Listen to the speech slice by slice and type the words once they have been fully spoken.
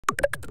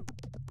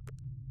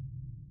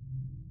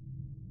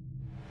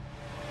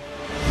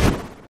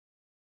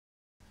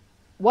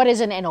what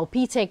is an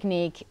NLP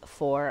technique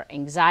for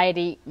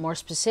anxiety, more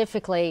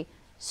specifically,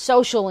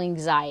 social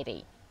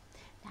anxiety?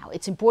 Now,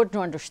 it's important to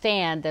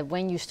understand that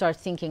when you start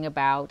thinking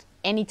about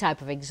any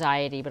type of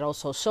anxiety, but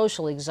also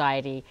social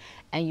anxiety,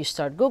 and you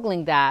start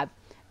Googling that,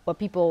 what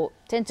people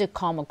tend to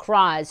come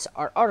across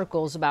are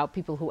articles about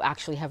people who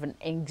actually have an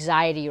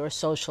anxiety or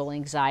social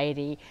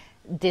anxiety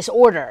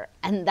disorder.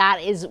 And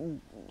that is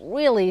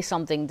really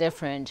something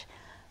different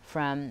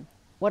from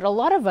what a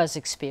lot of us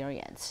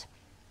experience.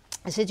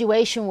 A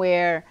situation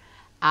where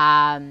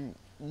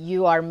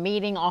you are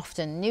meeting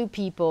often new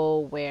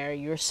people, where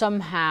you're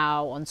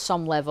somehow on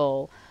some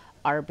level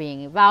are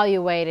being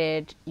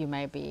evaluated, you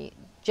may be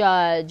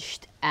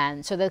judged,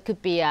 and so that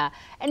could be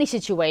any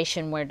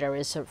situation where there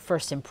is a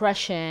first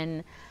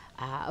impression,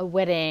 a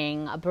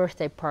wedding, a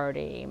birthday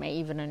party, maybe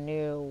even a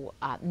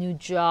new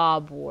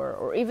job,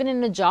 or even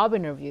in a job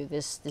interview.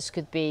 This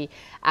could be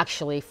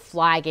actually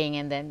flagging,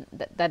 and then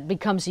that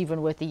becomes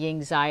even with the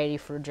anxiety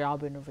for a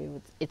job interview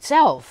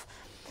itself.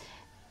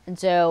 And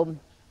so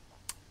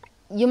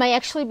you may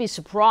actually be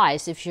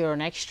surprised, if you're an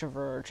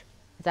extrovert,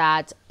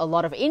 that a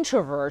lot of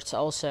introverts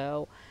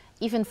also,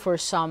 even for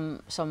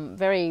some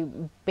very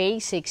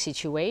basic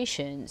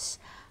situations,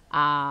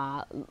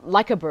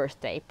 like a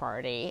birthday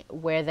party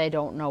where they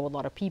don't know a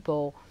lot of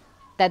people,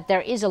 that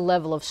there is a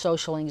level of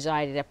social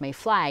anxiety that may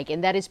flag.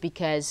 And that is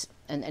because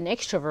an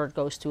extrovert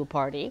goes to a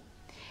party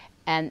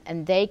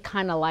and they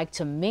kind of like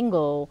to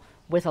mingle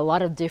with a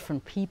lot of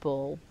different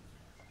people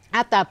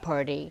at that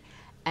party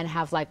and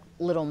have like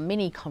little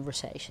mini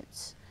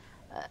conversations.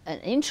 An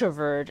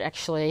introvert,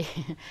 actually,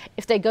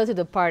 if they go to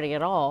the party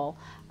at all,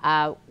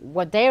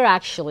 what they're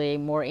actually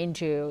more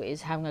into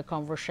is having a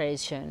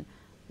conversation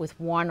with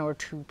one or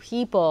two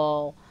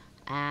people,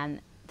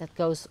 and that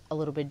goes a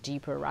little bit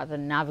deeper rather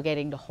than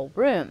navigating the whole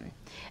room.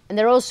 And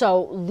they're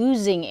also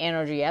losing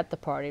energy at the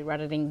party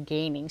rather than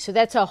gaining. So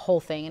that's a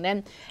whole thing. And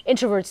then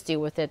introverts deal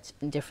with it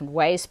in different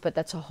ways, but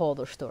that's a whole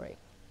other story.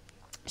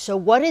 So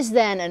what is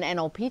then an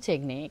NLP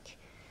technique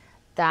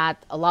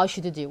that allows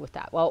you to deal with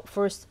that? Well,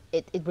 first,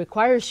 it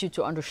requires you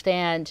to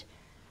understand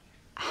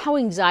how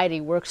anxiety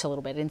works a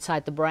little bit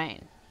inside the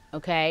brain,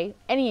 okay?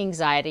 Any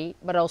anxiety,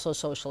 but also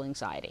social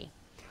anxiety.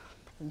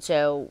 And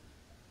so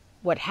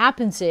what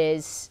happens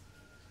is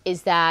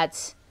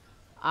that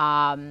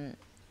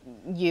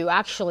you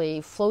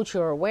actually float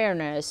your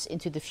awareness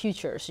into the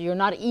future. So you're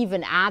not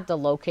even at the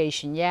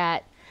location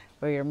yet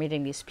where you're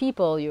meeting these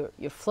people.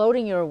 You're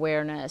floating your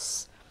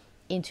awareness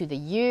into the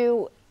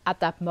you at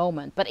that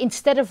moment. But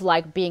instead of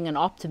like being an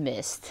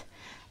optimist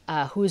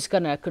who's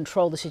going to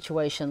control the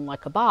situation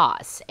like a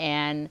boss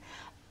and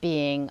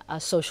being a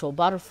social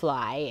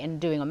butterfly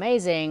and doing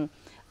amazing,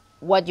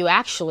 what you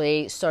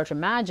actually start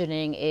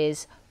imagining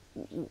is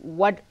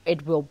what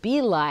it will be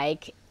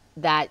like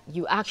that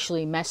you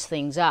actually mess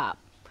things up.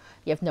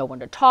 You have no one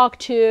to talk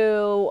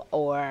to,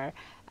 or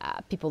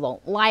people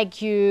don't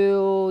like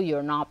you,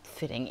 you're not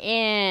fitting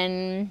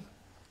in,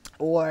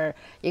 or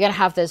you're going to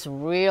have this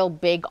real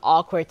big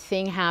awkward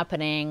thing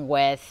happening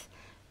with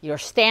you're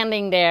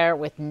standing there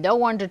with no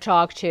one to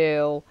talk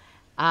to,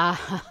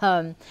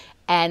 and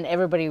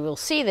everybody will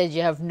see that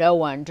you have no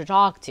one to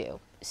talk to.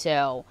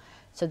 So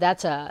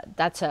that's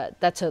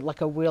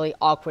like a really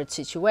awkward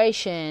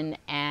situation,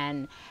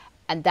 and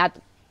that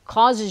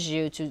causes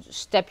you to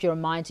step your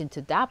mind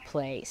into that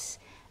place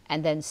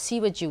and then see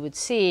what you would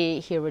see,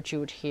 hear what you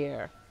would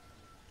hear,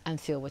 and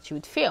feel what you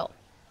would feel.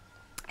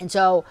 And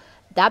so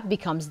that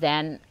becomes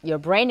then your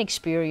brain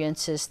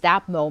experiences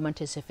that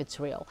moment as if it's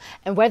real.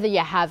 And whether you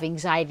have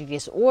anxiety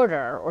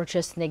disorder or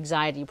just an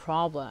anxiety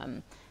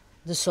problem,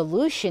 the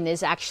solution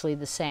is actually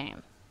the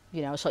same.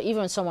 You know, so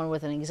even someone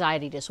with an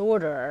anxiety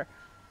disorder,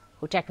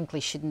 who technically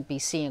shouldn't be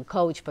seeing a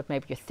coach, but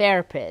maybe a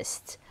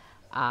therapist,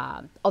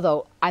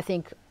 although I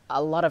think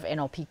a lot of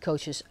NLP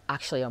coaches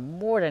actually are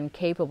more than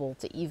capable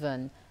to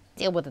even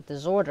deal with the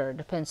disorder. It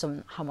depends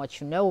on how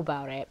much you know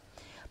about it.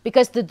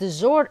 Because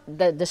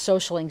the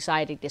social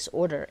anxiety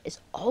disorder is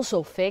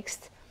also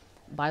fixed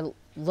by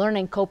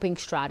learning coping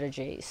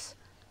strategies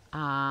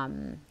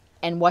and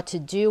what to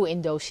do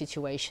in those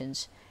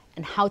situations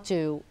and how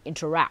to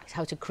interact,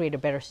 how to create a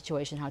better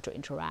situation, how to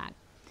interact.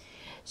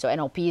 So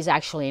NLP is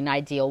actually an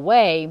ideal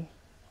way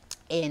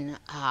in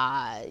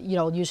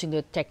using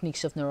the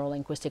techniques of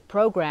Neuro-Linguistic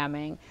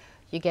Programming.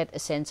 You get a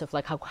sense of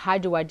like how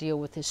do I deal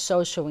with this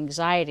social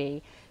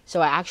anxiety so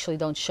I actually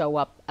don't show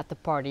up at the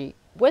party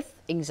with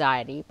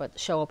anxiety, but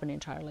show up in an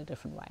entirely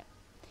different way.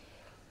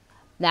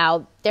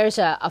 Now, there's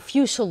a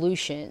few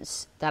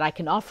solutions that I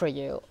can offer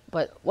you,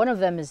 but one of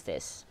them is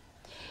this.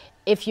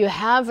 If you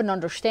have an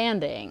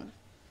understanding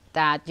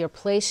that you're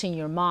placing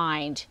your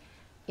mind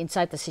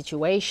inside the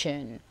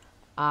situation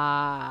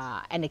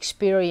and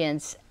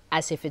experience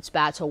as if it's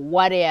bad, so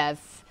what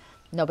if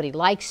nobody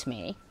likes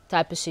me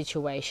type of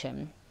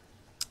situation,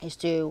 is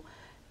to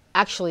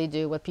actually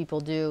do what people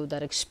do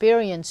that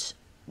experience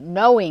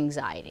no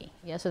anxiety.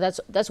 Yeah, so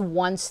that's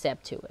one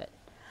step to it.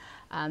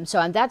 And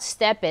that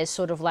step is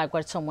sort of like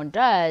what someone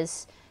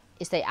does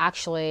is they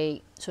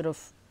actually sort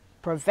of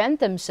prevent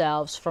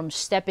themselves from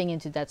stepping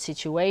into that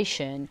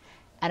situation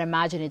and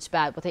imagine it's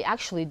bad. What they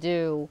actually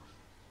do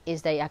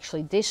is they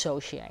actually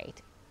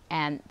dissociate.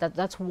 And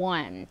that's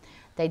one.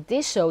 They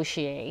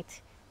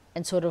dissociate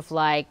and sort of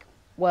like,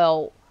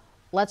 well,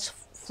 let's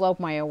float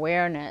my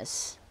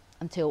awareness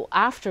until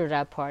after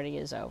that party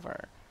is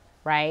over,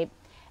 right?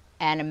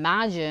 And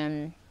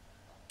imagine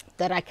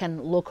that I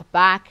can look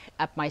back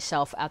at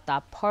myself at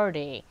that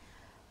party,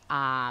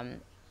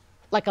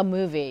 like a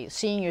movie,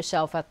 seeing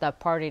yourself at that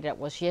party that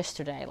was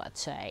yesterday,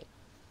 let's say.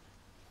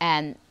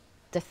 And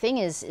the thing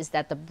is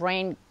that the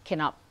brain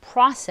cannot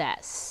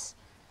process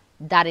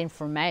that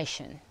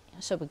information.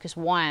 So because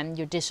one,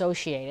 you're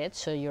dissociated,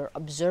 so you're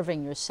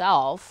observing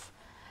yourself,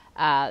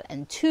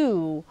 and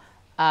two,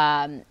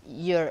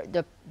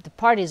 the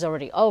party is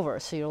already over,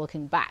 so you're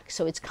looking back.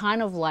 So it's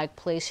kind of like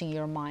placing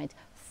your mind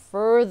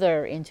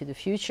further into the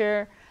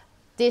future,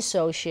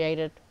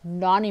 dissociated,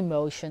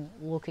 non-emotion,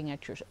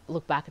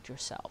 look back at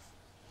yourself.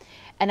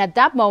 And at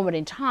that moment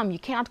in time, you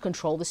cannot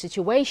control the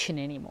situation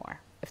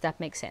anymore, if that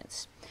makes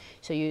sense.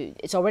 So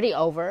it's already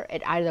over.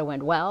 It either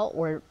went well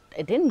or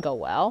it didn't go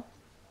well.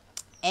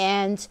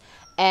 And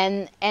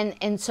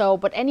so,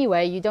 but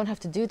anyway, you don't have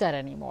to do that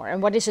anymore.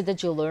 And what is it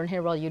that you learn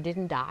here? Well, you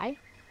didn't die.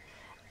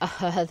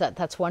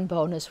 That's one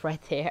bonus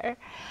right there.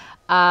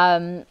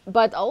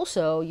 But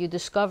also you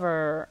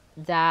discover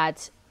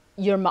that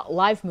your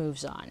life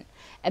moves on.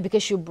 And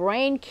because your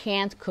brain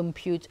can't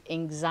compute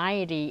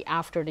anxiety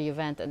after the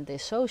event and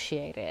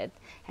dissociate it,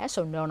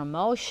 so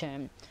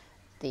non-emotion,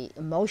 the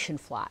emotion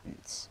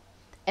flattens.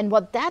 And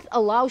what that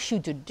allows you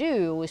to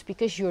do is,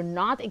 because you're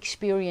not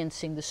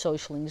experiencing the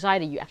social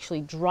anxiety, you actually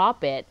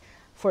drop it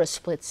for a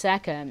split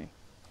second.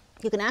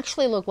 You can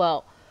actually look,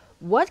 well,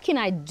 what can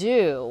I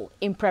do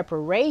in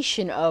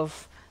preparation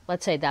of,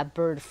 let's say, that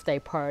birthday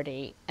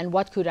party? And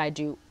what could I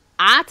do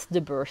at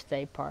the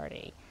birthday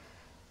party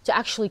to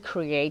actually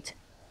create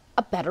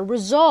a better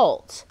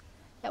result?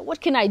 Now,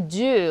 what can I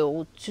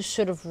do to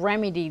sort of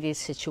remedy this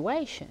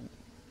situation?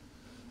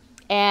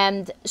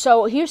 And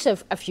so here's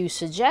a few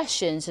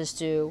suggestions as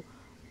to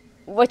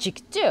what you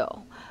could do.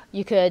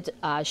 You could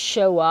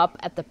show up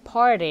at the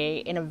party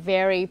in a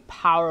very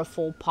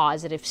powerful,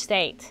 positive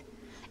state.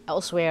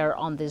 Elsewhere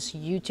on this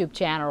YouTube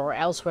channel or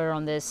elsewhere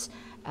on this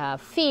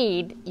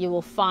feed, you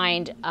will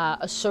find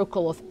a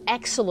circle of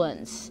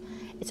excellence.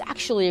 It's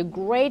actually a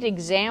great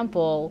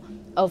example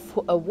of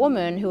a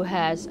woman who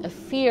has a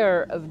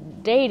fear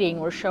of dating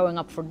or showing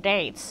up for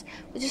dates,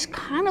 which is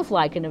kind of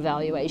like an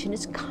evaluation.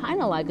 It's kind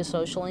of like a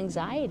social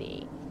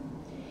anxiety.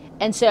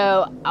 And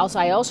so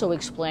I also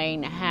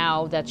explain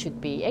how that should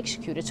be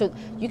executed. So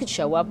you could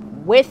show up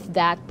with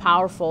that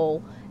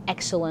powerful,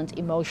 excellent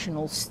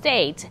emotional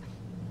state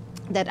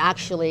that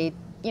actually,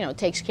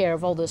 takes care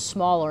of all the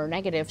smaller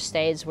negative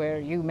states where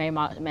you may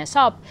mess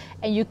up,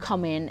 and you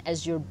come in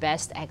as your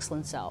best,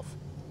 excellent self,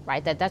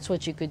 right? That's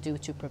what you could do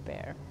to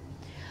prepare.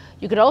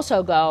 You could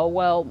also go,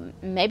 well,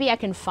 maybe I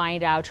can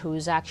find out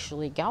who's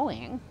actually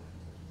going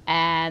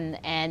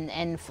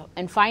and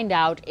find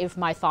out if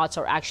my thoughts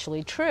are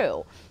actually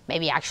true.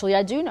 Maybe actually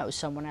I do know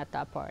someone at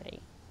that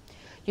party.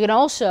 You can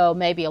also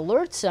maybe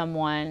alert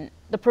someone,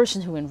 the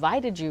person who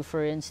invited you,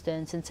 for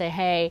instance, and say,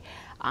 hey,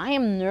 I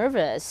am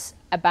nervous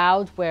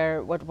about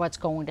what's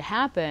going to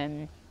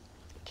happen.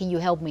 Can you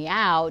help me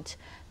out?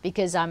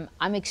 Because I'm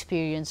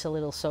experiencing a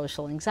little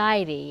social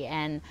anxiety,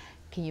 and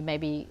can you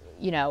maybe,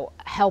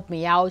 help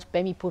me out,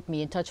 maybe put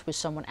me in touch with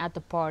someone at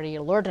the party,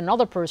 alert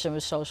another person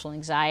with social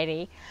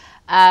anxiety,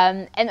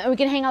 and we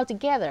can hang out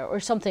together or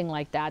something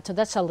like that. So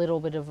that's a little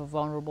bit of a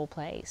vulnerable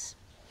place.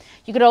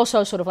 You could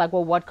also sort of like,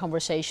 well, what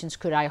conversations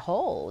could I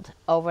hold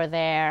over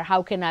there?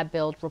 How can I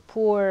build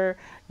rapport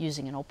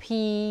using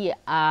NLP?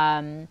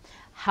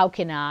 How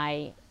can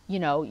I,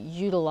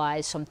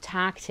 utilize some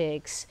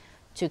tactics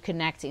to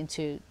connect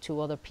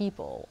to other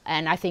people?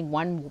 And I think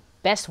one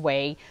best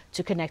way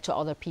to connect to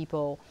other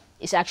people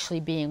is actually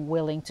being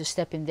willing to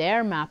step in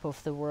their map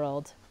of the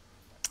world,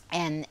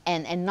 and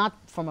not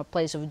from a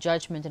place of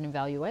judgment and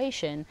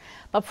evaluation,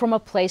 but from a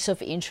place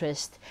of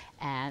interest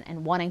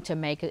and wanting to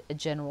make a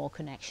general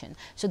connection.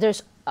 So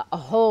there's a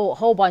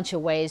whole bunch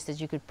of ways that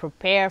you could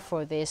prepare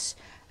for this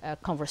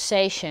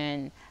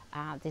conversation,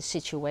 this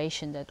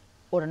situation that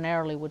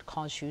ordinarily would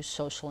cause you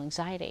social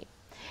anxiety.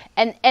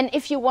 And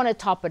if you want to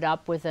top it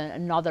up with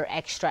another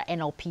extra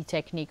NLP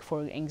technique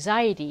for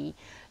anxiety,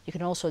 you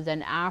can also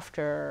then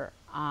after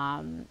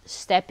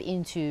step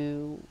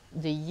into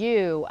the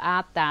you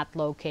at that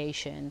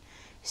location,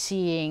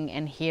 seeing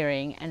and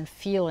hearing and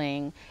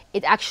feeling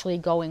it actually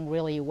going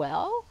really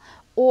well,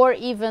 or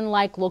even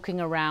like looking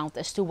around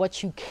as to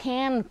what you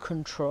can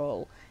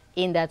control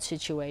in that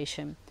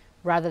situation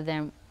rather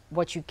than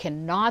what you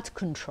cannot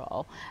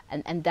control.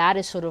 And that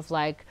is sort of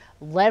like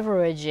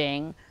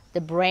leveraging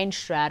the brain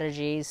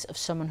strategies of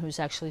someone who's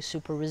actually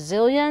super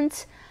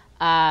resilient,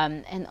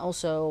 and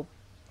also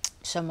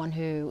someone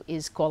who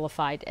is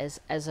qualified as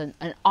an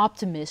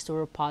optimist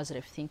or a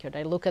positive thinker.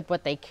 They look at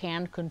what they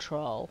can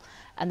control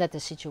and that the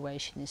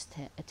situation is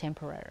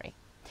temporary.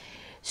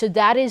 So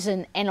that is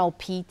an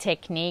NLP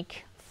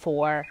technique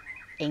for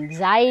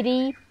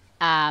anxiety,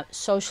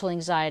 social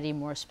anxiety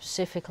more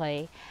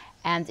specifically.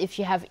 And if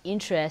you have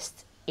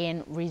interest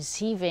in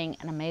receiving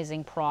an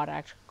amazing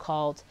product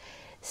called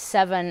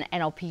 7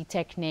 NLP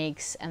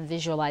Techniques and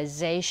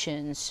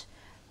Visualizations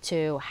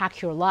to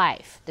Hack Your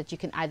Life, that you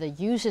can either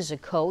use as a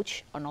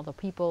coach on other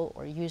people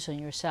or use on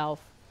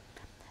yourself,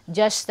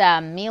 just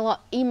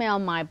email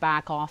my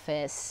back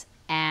office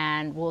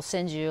and we'll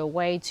send you a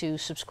way to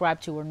subscribe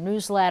to our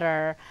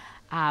newsletter,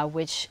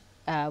 which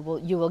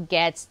you will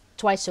get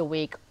twice a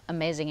week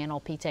amazing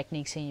NLP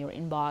techniques in your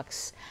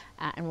inbox,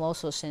 and we'll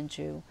also send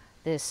you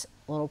this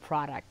little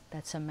product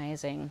that's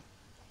amazing.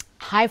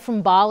 Hi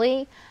from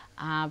Bali.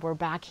 We're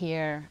back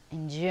here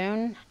in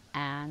June,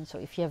 and so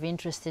if you have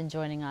interest in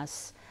joining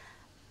us,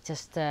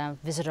 just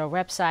visit our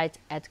website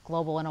at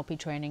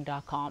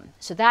globalnlptraining.com.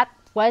 So that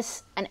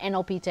was an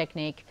NLP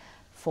technique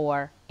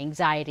for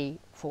anxiety,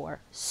 for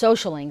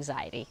social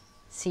anxiety.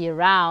 See you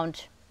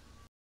around.